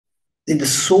the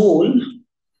soul,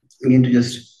 again to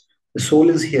just, the soul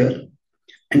is here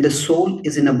and the soul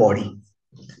is in a body.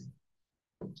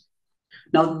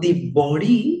 Now the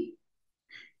body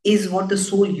is what the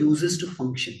soul uses to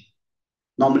function,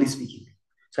 normally speaking.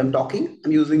 So I'm talking,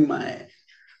 I'm using my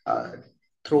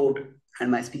throat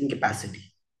and my speaking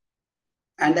capacity.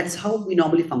 And that's how we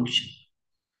normally function.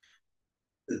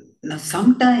 Now,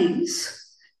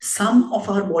 sometimes some of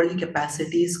our bodily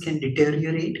capacities can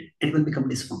deteriorate and will become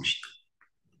dysfunctional.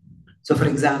 So, for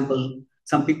example,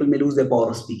 some people may lose their power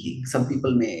of speaking. Some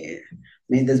people may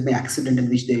there's an accident in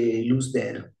which they lose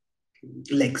their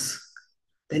legs.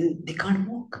 Then they can't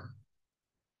walk.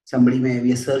 Somebody may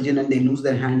be a surgeon and they lose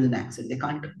their hands in an accident. They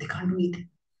can't do anything.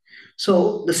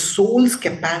 So the soul's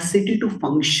capacity to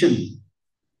function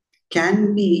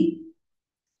can be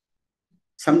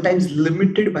sometimes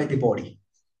limited by the body.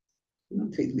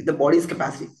 The body's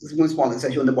capacity is more smaller. As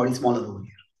I shown, the body is smaller over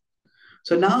here.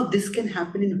 So now this can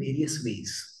happen in various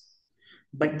ways.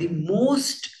 But the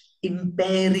most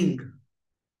impairing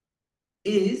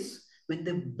is when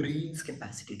the brain's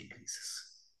capacity decreases.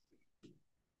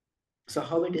 So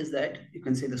how it is that you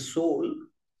can say the soul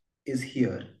is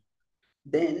here.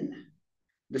 Then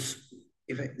this,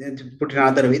 if I to put it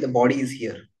another way, the body is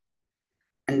here.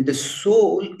 And the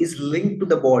soul is linked to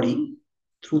the body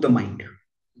through the mind.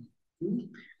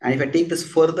 And if I take this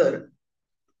further,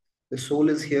 the soul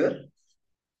is here,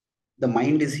 the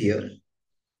mind is here.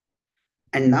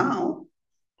 And now,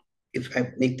 if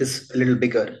I make this a little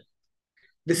bigger,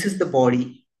 this is the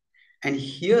body. And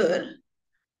here,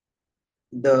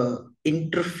 the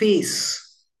interface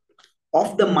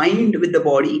of the mind with the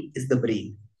body is the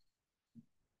brain.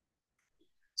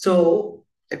 So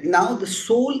now the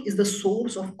soul is the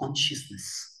source of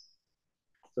consciousness.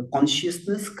 So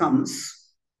consciousness comes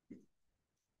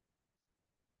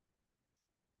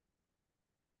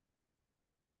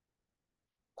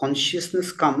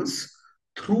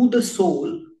through the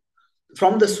soul,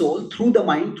 from the soul, through the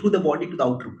mind, through the body to the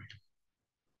outer world.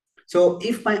 So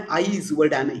if my eyes were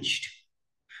damaged,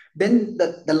 then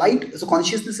the light, so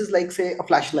consciousness is like, say, a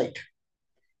flashlight.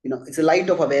 It's a light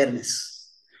of awareness.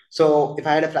 So if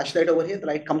I had a flashlight over here, the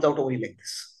light comes out over here like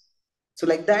this. So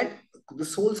like that, the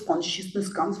soul's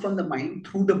consciousness comes from the mind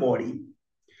through the body.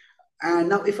 And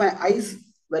now if my eyes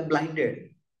were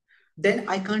blinded, then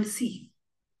I can't see.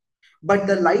 But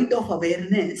the light of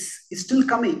awareness is still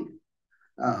coming.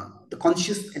 The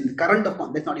conscious and the current of,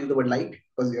 let's not use the word light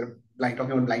because we are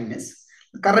talking about blindness.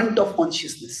 The current of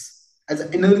consciousness as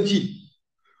an energy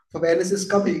of awareness is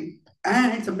coming.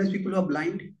 And sometimes people who are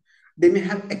blind, they may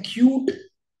have acute,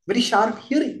 very sharp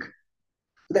hearing.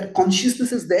 That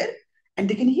consciousness is there and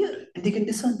they can hear and they can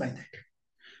discern by that.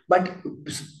 But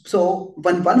so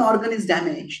when one organ is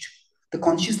damaged, the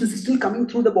consciousness is still coming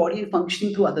through the body and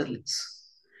functioning through other limbs.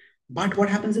 But what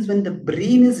happens is when the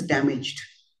brain is damaged,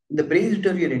 the brain is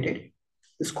deteriorated,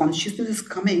 this consciousness is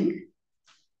coming,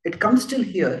 it comes still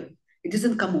here, it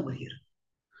doesn't come over here.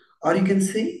 Or you can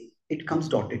say it comes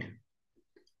dotted.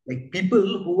 Like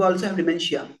people who also have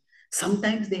dementia,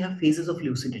 sometimes they have phases of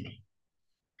lucidity.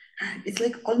 And it's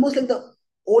like almost like the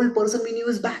old person we knew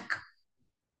is back.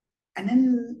 And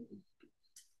then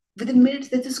within minutes,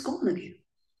 they're just gone again.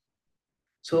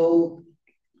 So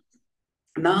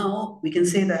now we can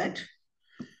say that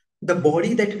the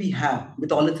body that we have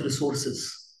with all its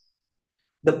resources,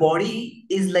 the body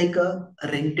is like a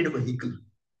rented vehicle.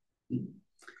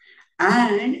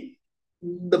 And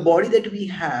the body that we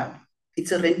have,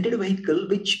 it's a rented vehicle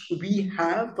which we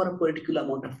have for a particular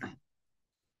amount of time.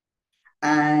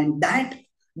 And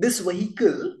this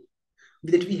vehicle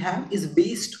that we have is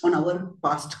based on our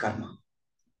past karma.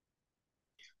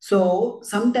 So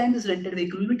sometimes this rented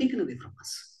vehicle will be taken away from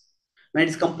us. When it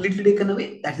is completely taken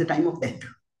away, that's the time of death.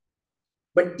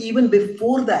 But even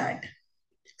before that,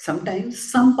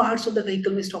 sometimes some parts of the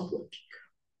vehicle may stop working.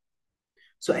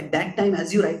 So at that time,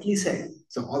 as you rightly said,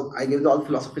 I gave all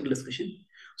philosophical discussion.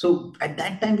 So at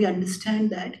that time, we understand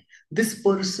that this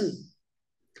person,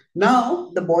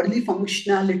 now the bodily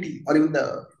functionality or even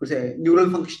the neural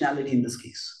functionality in this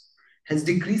case has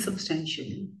decreased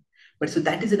substantially. But so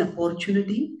that is an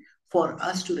opportunity for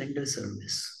us to render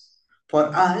service, for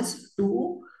us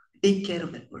to take care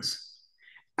of that person.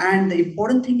 And the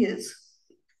important thing is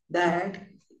that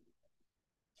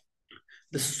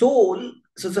the soul,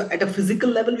 so at a physical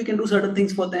level, we can do certain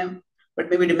things for them, but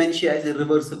maybe dementia is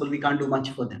irreversible, we can't do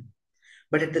much for them.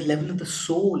 But at the level of the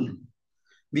soul,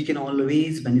 we can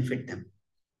always benefit them.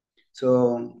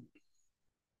 So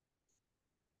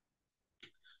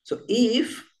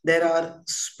if there are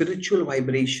spiritual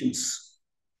vibrations,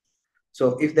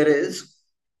 so if there is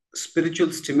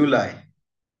spiritual stimuli,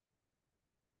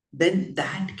 then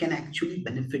that can actually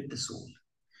benefit the soul.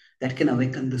 That can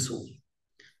awaken the soul.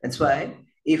 That's why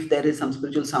if there is some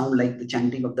spiritual sound like the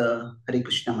chanting of the Hare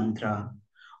Krishna mantra,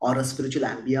 or a spiritual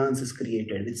ambience is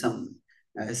created with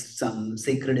some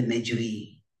sacred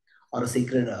imagery or a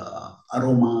sacred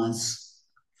aromas,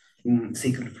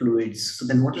 sacred fluids. So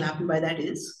then what will happen by that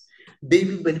is they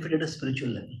will benefit at a spiritual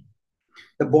level.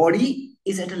 The body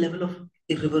is at a level of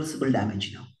irreversible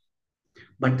damage now,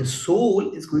 but the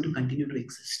soul is going to continue to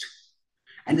exist.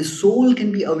 And the soul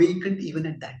can be awakened even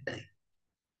at that time.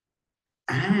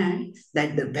 And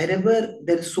that wherever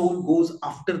their soul goes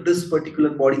after this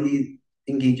particular bodily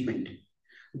engagement,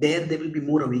 there they will be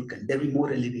more awakened, they will be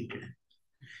more elevated.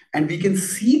 And we can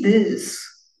see this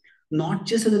not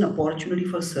just as an opportunity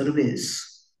for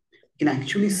service, we can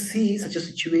actually see such a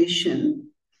situation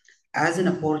as an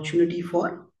opportunity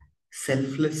for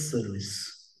selfless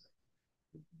service.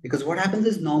 Because what happens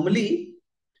is normally,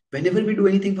 whenever we do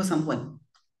anything for someone,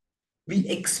 we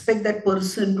expect that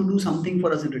person to do something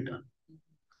for us in return.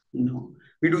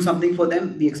 We do something for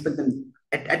them, we expect them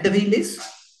at the very least,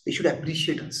 they should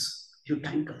appreciate us, they should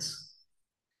thank us.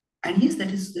 And yes,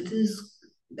 that is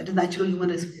natural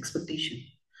human expectation.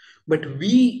 But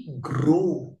we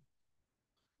grow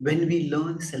when we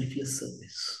learn selfless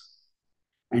service.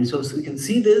 And so we can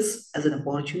see this as an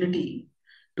opportunity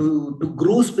to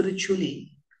grow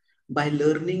spiritually by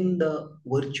learning the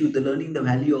virtue, learning the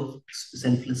value of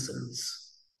selfless service.